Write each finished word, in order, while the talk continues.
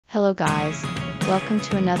Hello guys, welcome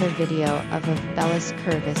to another video of Bella's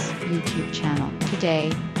Curvy YouTube channel.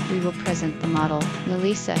 Today, we will present the model,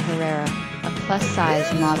 Melissa Herrera, a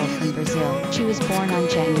plus-size model from Brazil. She was born on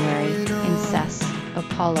January in Sao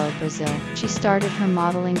Paulo, Brazil. She started her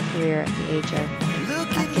modeling career at the age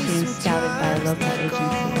of, after being scouted by a local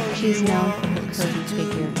agency. She is known for her curvy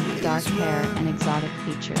figure, dark hair, and exotic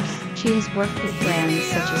features. She has worked with brands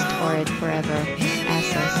such as Torrid Forever,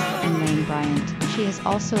 Asos, and Lane Bryant. She has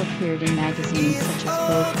also appeared in magazines such as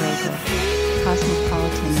Vogue Global,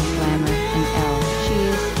 Cosmopolitan, Glamour, and Elle. She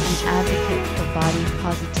is an advocate for body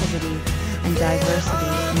positivity and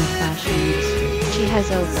diversity in the fashion industry. She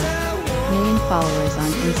has over 1 million followers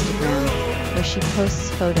on Instagram, where she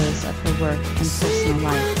posts photos of her work and personal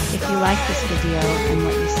life. If you like this video and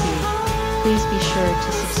what you see, please be sure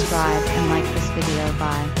to subscribe and like this video.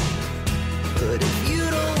 Bye.